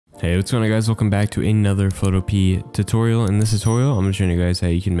Hey, what's going on guys? Welcome back to another Photopea tutorial. In this tutorial, I'm going to show you guys how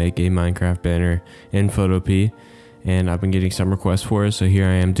you can make a Minecraft banner in Photopea. And I've been getting some requests for it, so here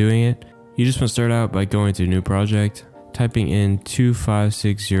I am doing it. You just want to start out by going to new project, typing in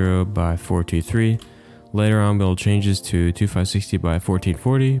 2560 by 423. Later on, we'll change this to 2560 by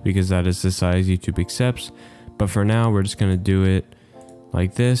 1440 because that is the size YouTube accepts. But for now, we're just going to do it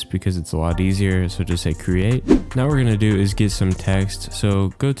like this because it's a lot easier. So just say create. Now what we're going to do is get some text. So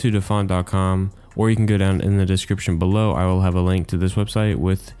go to thefont.com, or you can go down in the description below. I will have a link to this website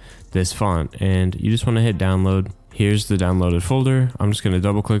with this font, and you just want to hit download. Here's the downloaded folder. I'm just going to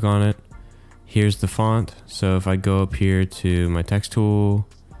double click on it. Here's the font. So if I go up here to my text tool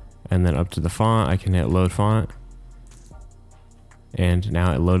and then up to the font, I can hit load font, and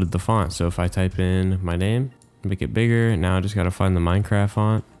now it loaded the font. So if I type in my name, make it bigger, now I just got to find the Minecraft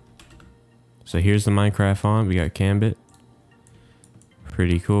font. So here's the Minecraft font. We got Cambit.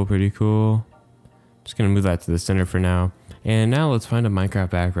 Pretty cool, pretty cool. Just gonna move that to the center for now. And now let's find a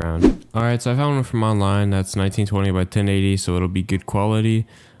Minecraft background. Alright, so I found one from online that's 1920 by 1080, so it'll be good quality.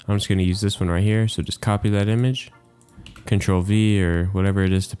 I'm just gonna use this one right here. So just copy that image, Control V or whatever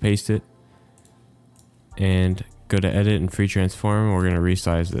it is to paste it, and go to edit and free transform. We're gonna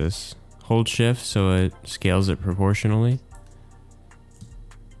resize this. Hold shift so it scales it proportionally.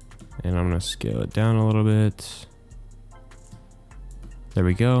 And I'm gonna scale it down a little bit. There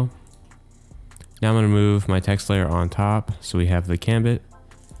we go. Now I'm gonna move my text layer on top so we have the Cambit.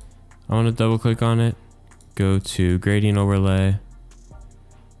 I wanna double click on it, go to gradient overlay,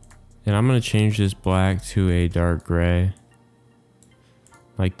 and I'm gonna change this black to a dark gray,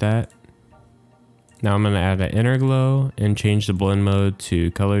 like that. Now I'm gonna add an inner glow and change the blend mode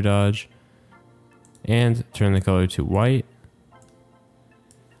to color dodge and turn the color to white.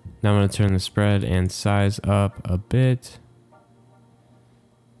 Now I'm going to turn the spread and size up a bit.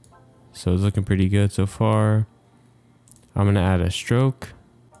 So it's looking pretty good so far. I'm going to add a stroke,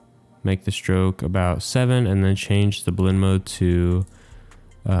 make the stroke about 7, and then change the blend mode to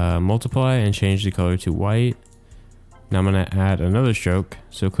multiply and change the color to white. Now I'm going to add another stroke.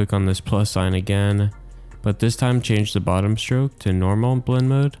 So click on this plus sign again, but this time change the bottom stroke to normal blend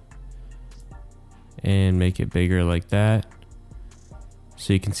mode and make it bigger like that.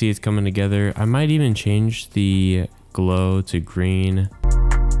 So you can see it's coming together. I might even change the glow to green.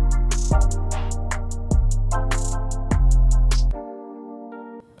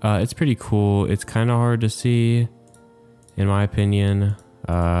 It's pretty cool. It's kind of hard to see, in my opinion,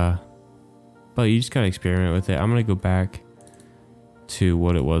 but you just gotta experiment with it. I'm gonna go back to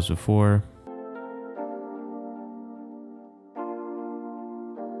what it was before.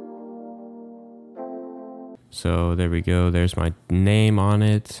 So there we go, there's my name on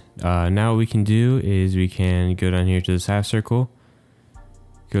it. Now what we can do is we can go down here to this half circle,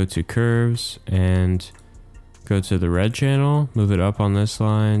 go to curves, and go to the red channel, move it up on this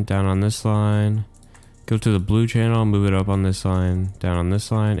line, down on this line, go to the blue channel, move it up on this line, down on this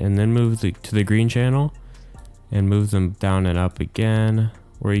line, and then move to the green channel and move them down and up again,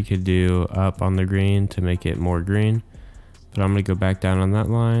 or you could do up on the green to make it more green. But I'm going to go back down on that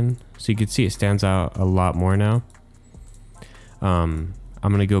line. So you can see it stands out a lot more now. I'm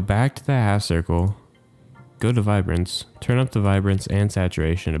going to go back to the half circle, go to vibrance, turn up the vibrance and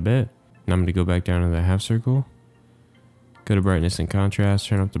saturation a bit. And I'm going to go back down to the half circle, go to brightness and contrast,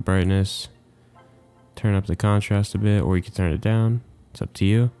 turn up the brightness, turn up the contrast a bit, or you can turn it down. It's up to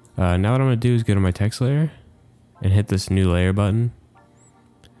you. Now what I'm going to do is go to my text layer and hit this new layer button.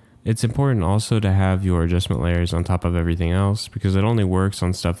 It's important also to have your adjustment layers on top of everything else because it only works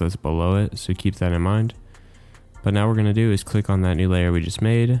on stuff that's below it, so keep that in mind. But now what we're going to do is click on that new layer we just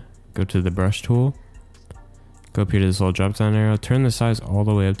made, go to the brush tool, go up here to this little drop down arrow, turn the size all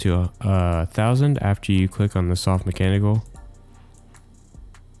the way up to 1000 after you click on the soft mechanical.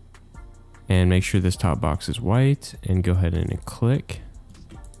 And make sure this top box is white and go ahead and click.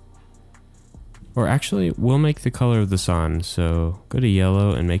 Or actually, we'll make the color of the sun. So go to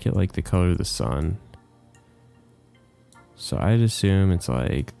yellow and make it like the color of the sun. So I'd assume it's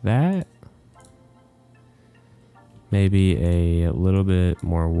like that. Maybe a little bit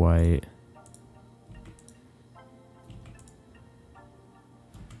more white.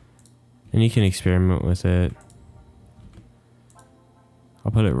 And you can experiment with it.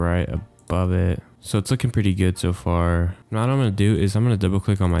 I'll put it right above it. So it's looking pretty good so far. Now what I'm going to do is I'm going to double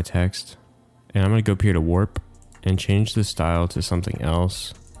click on my text. And I'm going to go up here to warp and change the style to something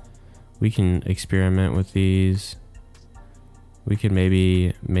else. We can experiment with these. We could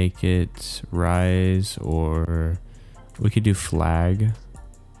maybe make it rise, or we could do flag.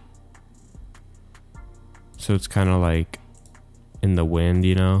 So it's kind of like in the wind,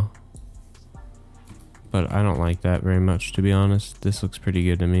 you know. But I don't like that very much, to be honest. This looks pretty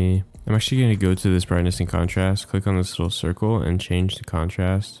good to me. I'm actually going to go to this brightness and contrast, click on this little circle and change the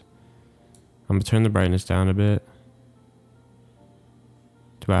contrast. I'm going to turn the brightness down a bit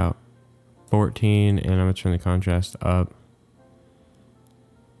to about 14, and I'm going to turn the contrast up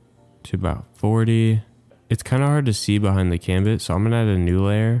to about 40. It's kind of hard to see behind the canvas, so I'm going to add a new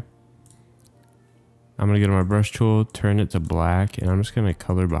layer. I'm going to go to my brush tool, turn it to black, and I'm just going to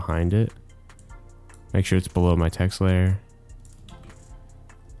color behind it. Make sure it's below my text layer.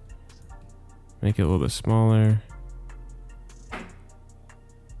 Make it a little bit smaller.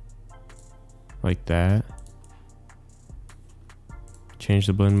 Like that. Change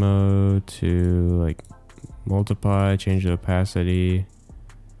the blend mode to like multiply, change the opacity.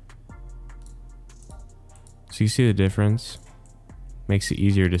 So you see the difference. Makes it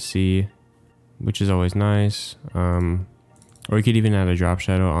easier to see, which is always nice. Or you could even add a drop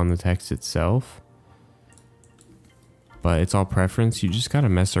shadow on the text itself. But it's all preference. You just gotta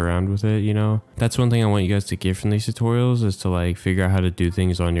mess around with it, you know. That's one thing I want you guys to get from these tutorials, is to like figure out how to do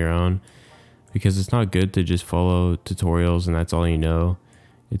things on your own, because it's not good to just follow tutorials and that's all you know.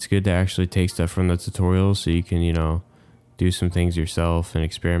 It's good to actually take stuff from the tutorials so you can, you know, do some things yourself and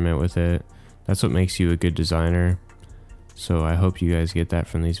experiment with it. That's what makes you a good designer. So I hope you guys get that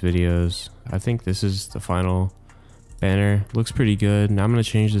from these videos. I think this is the final banner. Looks pretty good. Now I'm gonna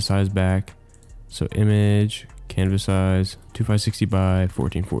change the size back. So image, canvas size, 2560 by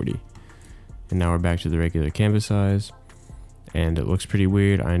 1440. And now we're back to the regular canvas size. And it looks pretty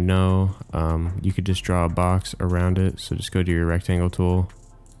weird, I know. You could just draw a box around it. So just go to your rectangle tool,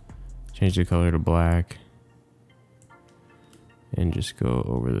 change the color to black, and just go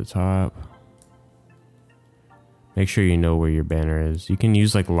over the top. Make sure you know where your banner is. You can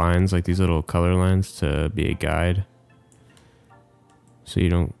use like lines, like these little color lines, to be a guide, so you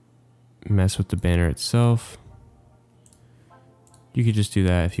don't mess with the banner itself. You could just do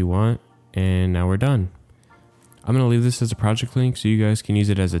that if you want, and now we're done. I'm going to leave this as a project link so you guys can use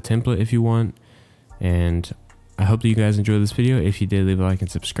it as a template if you want. And I hope that you guys enjoyed this video. If you did, leave a like and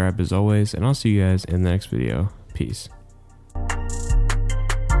subscribe as always, and I'll see you guys in the next video. Peace.